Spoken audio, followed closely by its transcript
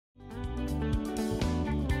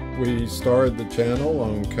We started the channel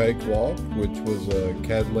on Cakewalk, which was a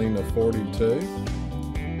Catalina 42.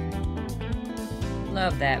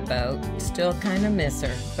 Love that boat. Still kind of miss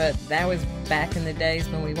her, but that was back in the days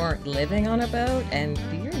when we weren't living on a boat. And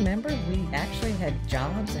do you remember we actually had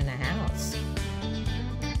jobs and a house?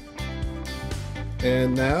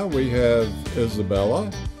 And now we have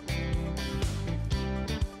Isabella.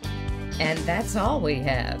 And that's all we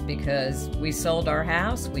have, because we sold our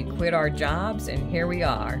house, we quit our jobs, and here we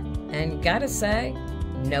are. And gotta say,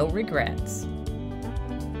 no regrets.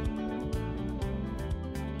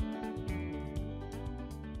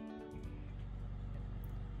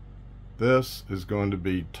 This is going to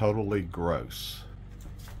be totally gross.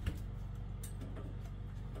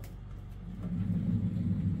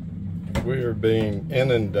 We are being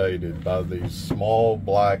inundated by these small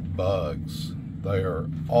black bugs. They are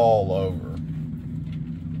all over.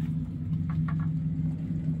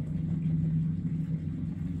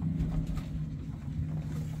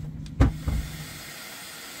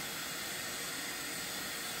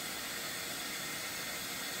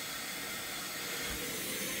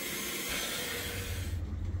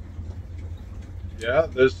 Yeah,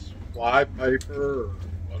 this fly paper, or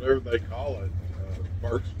whatever they call it,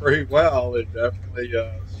 works pretty well. It definitely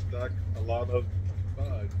stuck a lot of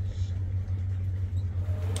bugs.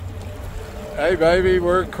 Hey baby,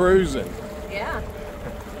 we're cruising. Yeah.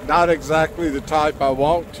 Not exactly the type I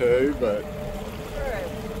want to, but... True.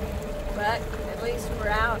 But at least we're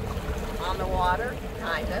out on the water,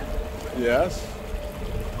 kinda. Yes.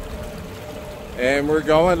 And we're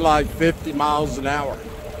going like 50 miles an hour.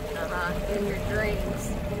 In your dreams.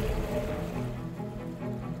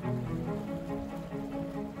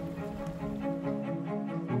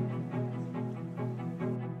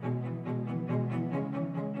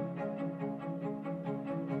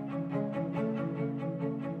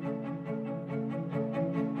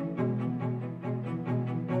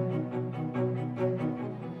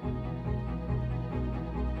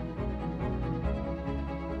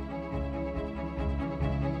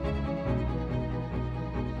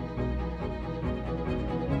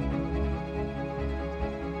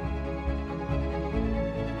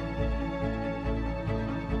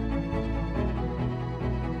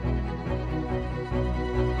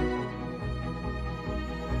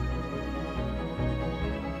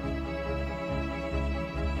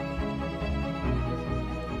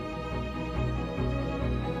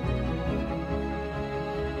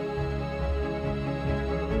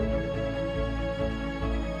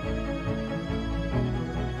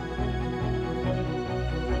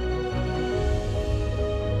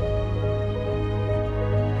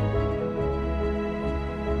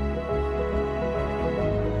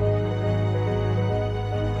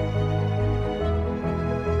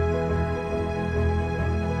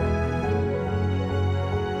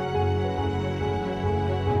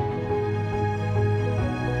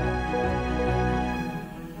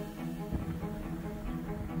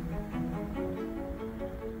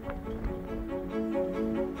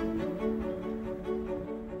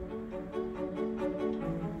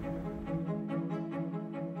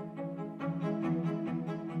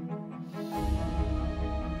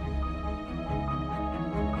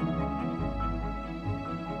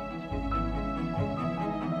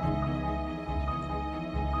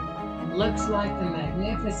 Looks like the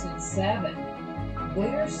Magnificent Seven.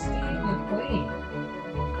 Where's Steve McQueen?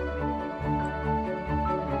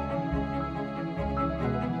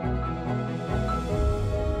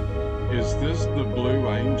 Is this the Blue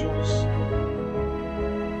Angels?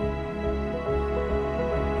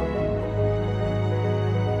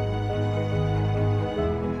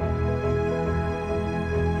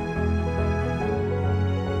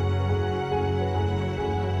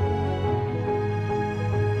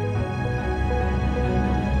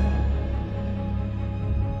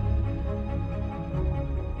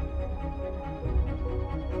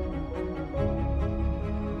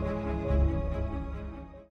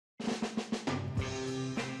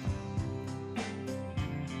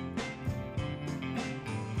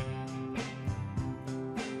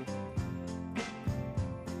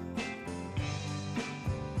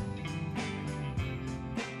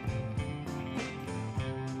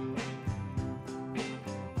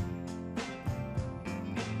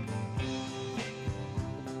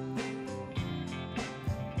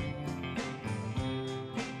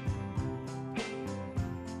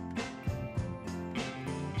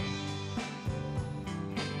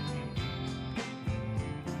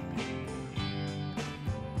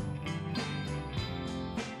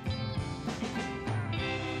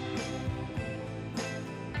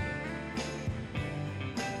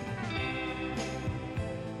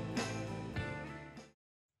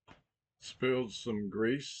 Spilled some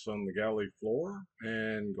grease on the galley floor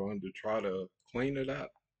and going to try to clean it up.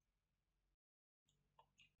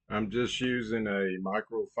 I'm just using a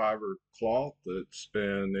microfiber cloth that's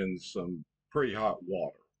been in some pretty hot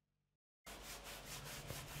water.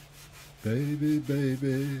 Baby,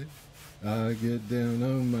 baby, I get down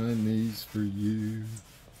on my knees for you.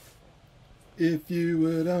 If you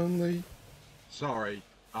would only... Sorry,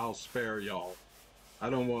 I'll spare y'all. I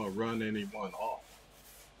don't want to run anyone off.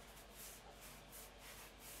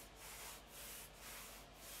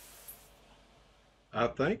 I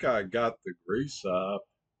think I got the grease up.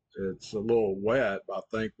 It's a little wet, but I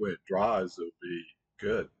think when it dries, it'll be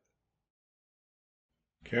good.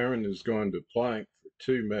 Karen is going to plank for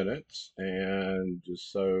 2 minutes, and just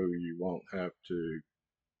so you won't have to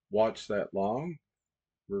watch that long,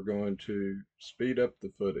 we're going to speed up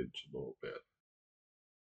the footage a little bit.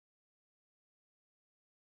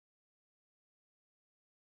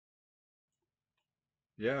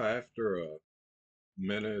 Yeah, after a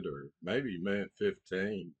minute or maybe minute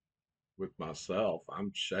 15 with myself,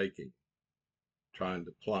 I'm shaking trying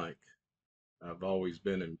to plank. I've always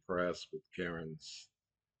been impressed with Karen's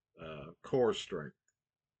core strength.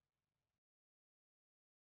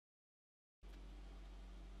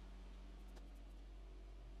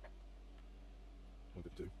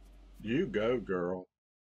 You go, girl.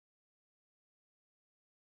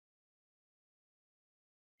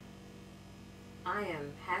 I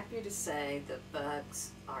am happy to say the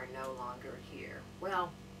bugs are no longer here.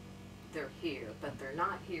 Well, they're here, but they're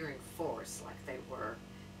not here in force like they were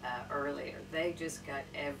earlier. They just got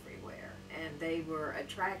everywhere, and they were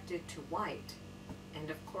attracted to white. And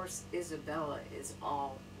of course, Isabella is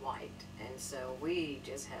all white, and so we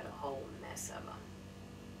just had a whole mess of them.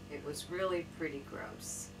 It was really pretty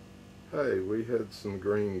gross. Hey, we had some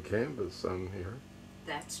green canvas on here.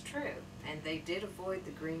 That's true, and they did avoid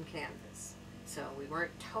the green canvas, so we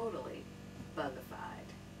weren't totally bugified.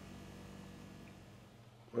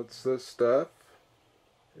 What's this stuff?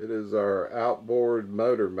 It is our outboard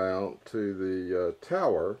motor mount to the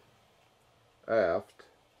tower aft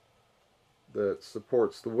that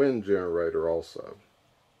supports the wind generator also.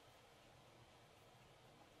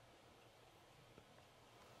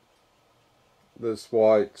 This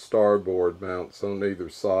white starboard mounts on either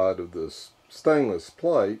side of this stainless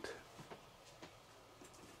plate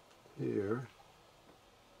here,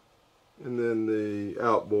 and then the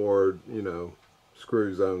outboard,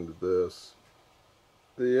 screws onto this.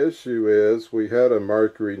 The issue is we had a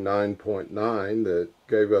Mercury 9.9 that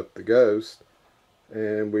gave up the ghost,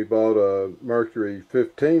 and we bought a Mercury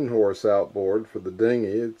 15 horse outboard for the dinghy.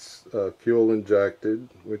 It's fuel injected,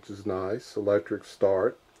 which is nice, electric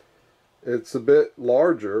start. It's a bit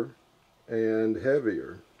larger and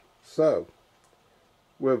heavier, so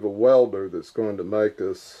we have a welder that's going to make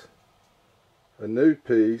us a new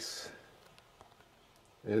piece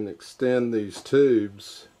and extend these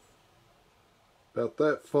tubes about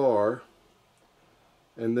that far,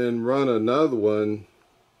 and then run another one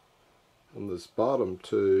on this bottom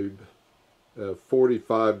tube at a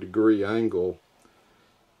 45-degree angle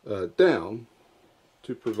down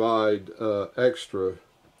to provide extra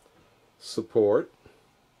support.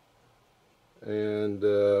 And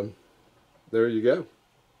there you go.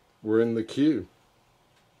 We're in the queue.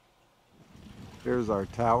 Here's our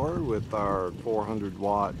tower with our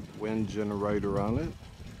 400-watt wind generator on it.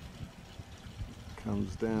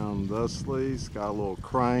 Comes down thusly. It's got a little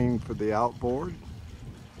crane for the outboard.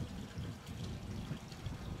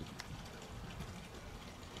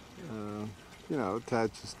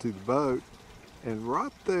 Attaches to the boat. And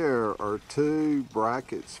right there are 2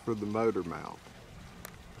 brackets for the motor mount.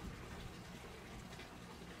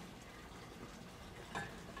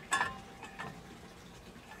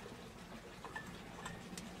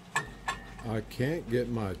 I can't get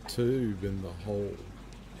my tube in the hole.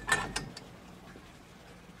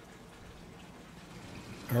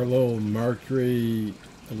 Our little Mercury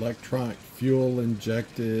electronic fuel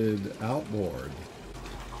injected outboard.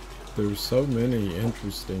 There's so many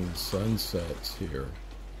interesting sunsets here.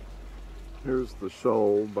 Here's the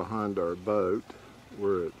shoal behind our boat.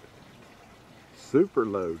 We're at super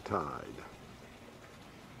low tide.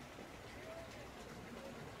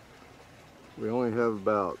 We only have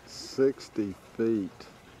about 60 feet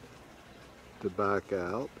to back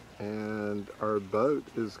out, and our boat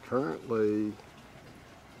is currently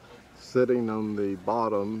sitting on the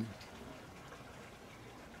bottom.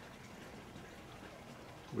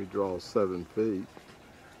 We draw 7 feet.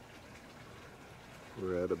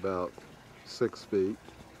 We're at about 6 feet.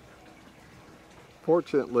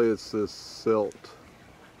 Fortunately, it's this silt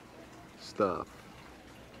stuff,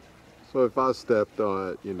 So if I stepped on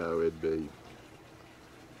it, you know,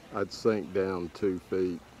 I'd sink down 2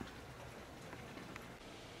 feet.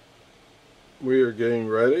 We are getting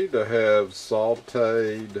ready to have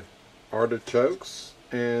sauteed artichokes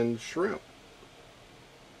and shrimp.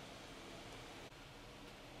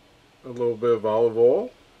 A little bit of olive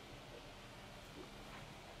oil,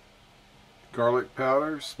 garlic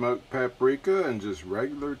powder, smoked paprika, and just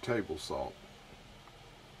regular table salt.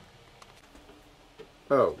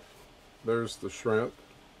 Oh, there's the shrimp.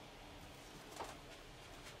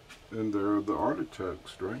 And there are the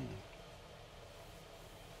artichokes drained.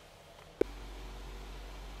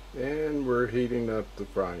 And we're heating up the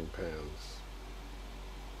frying pans.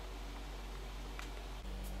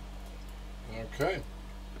 Okay,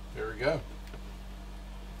 here we go.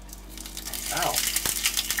 Ow.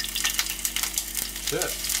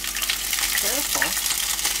 Shit. Careful.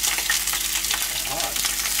 Hot.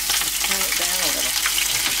 Turn it down a little.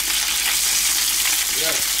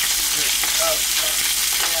 Yes. Oh,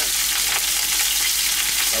 yes.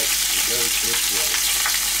 Oh, it goes this way.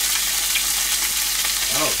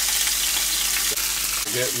 Oh.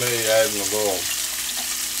 Get me adding a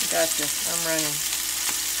Gotcha. I'm running.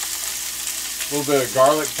 little bit of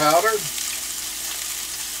garlic powder. Or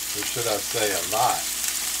should I say a lot?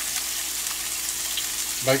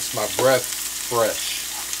 Makes my breath fresh.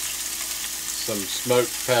 Some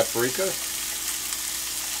smoked paprika.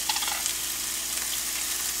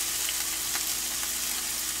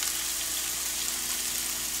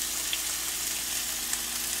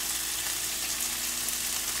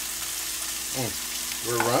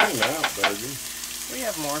 We're running out, baby. We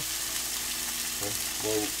have more.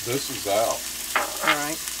 Well, this is out. All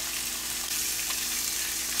right.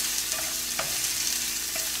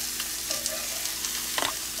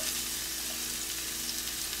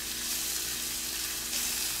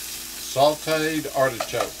 Sauteed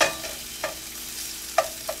artichokes.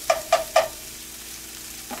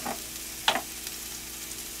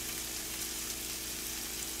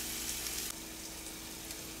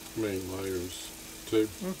 How many layers? 2?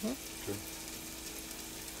 Mm-hmm. Okay.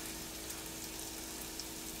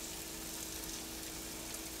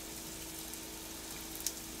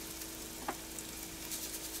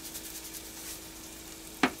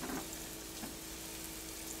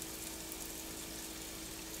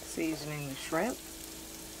 Seasoning the shrimp.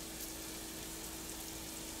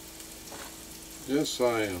 Yes,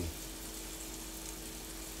 I am.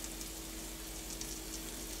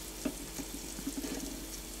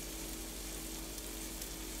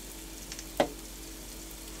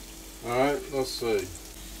 Alright, let's see.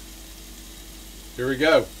 Here we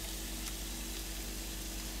go.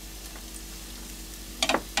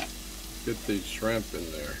 Get these shrimp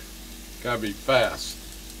in there. Gotta be fast.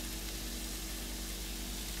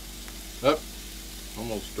 Up.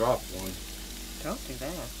 Almost dropped one. Don't do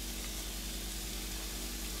that.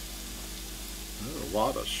 There's a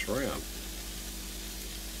lot of shrimp. Let's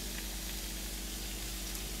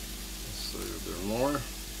see, are there more?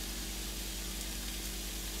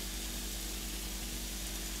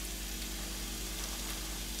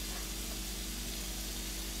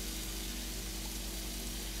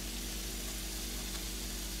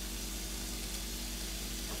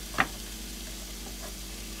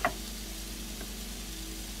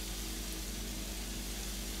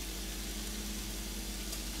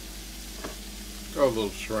 Got a little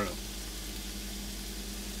shrimp.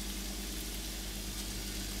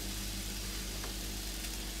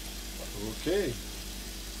 Okay.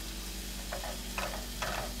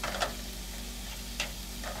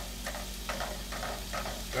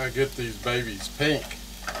 Gotta get these babies pink.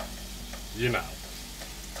 You know.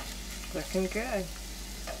 Looking good.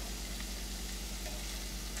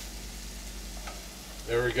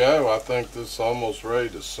 There we go. I think this is almost ready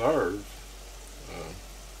to serve.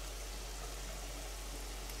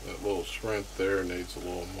 That little shrimp there needs a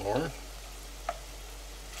little more.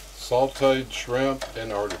 Sauteed shrimp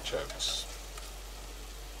and artichokes.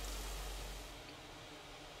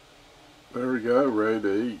 There we go, ready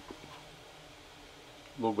to eat.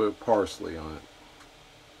 A little bit of parsley on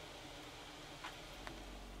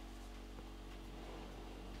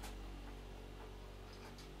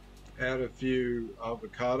it. Add a few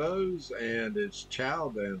avocados and it's chow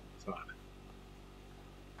down time.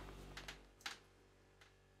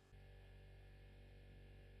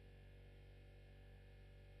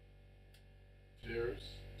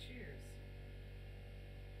 Cheers. Cheers.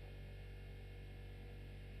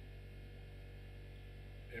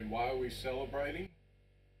 And why are we celebrating?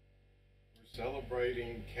 We're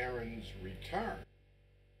celebrating Karen's return.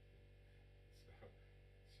 So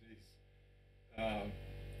she's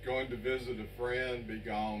going to visit a friend, be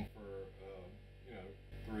gone for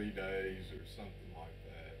 3 days or something like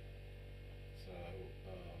that. So,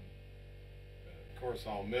 of course,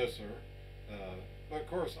 I'll miss her. But of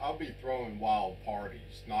course, I'll be throwing wild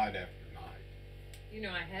parties night after night. You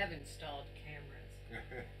know, I have installed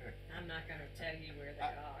cameras. I'm not going to tell you where they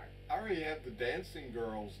are. I already have the dancing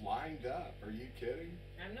girls lined up. Are you kidding?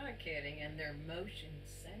 I'm not kidding, and they're motion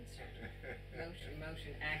censored.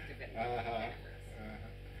 motion activated cameras.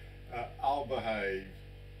 I'll behave.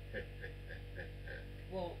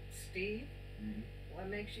 Well, Steve, Mhm. what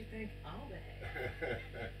makes you think I'll behave?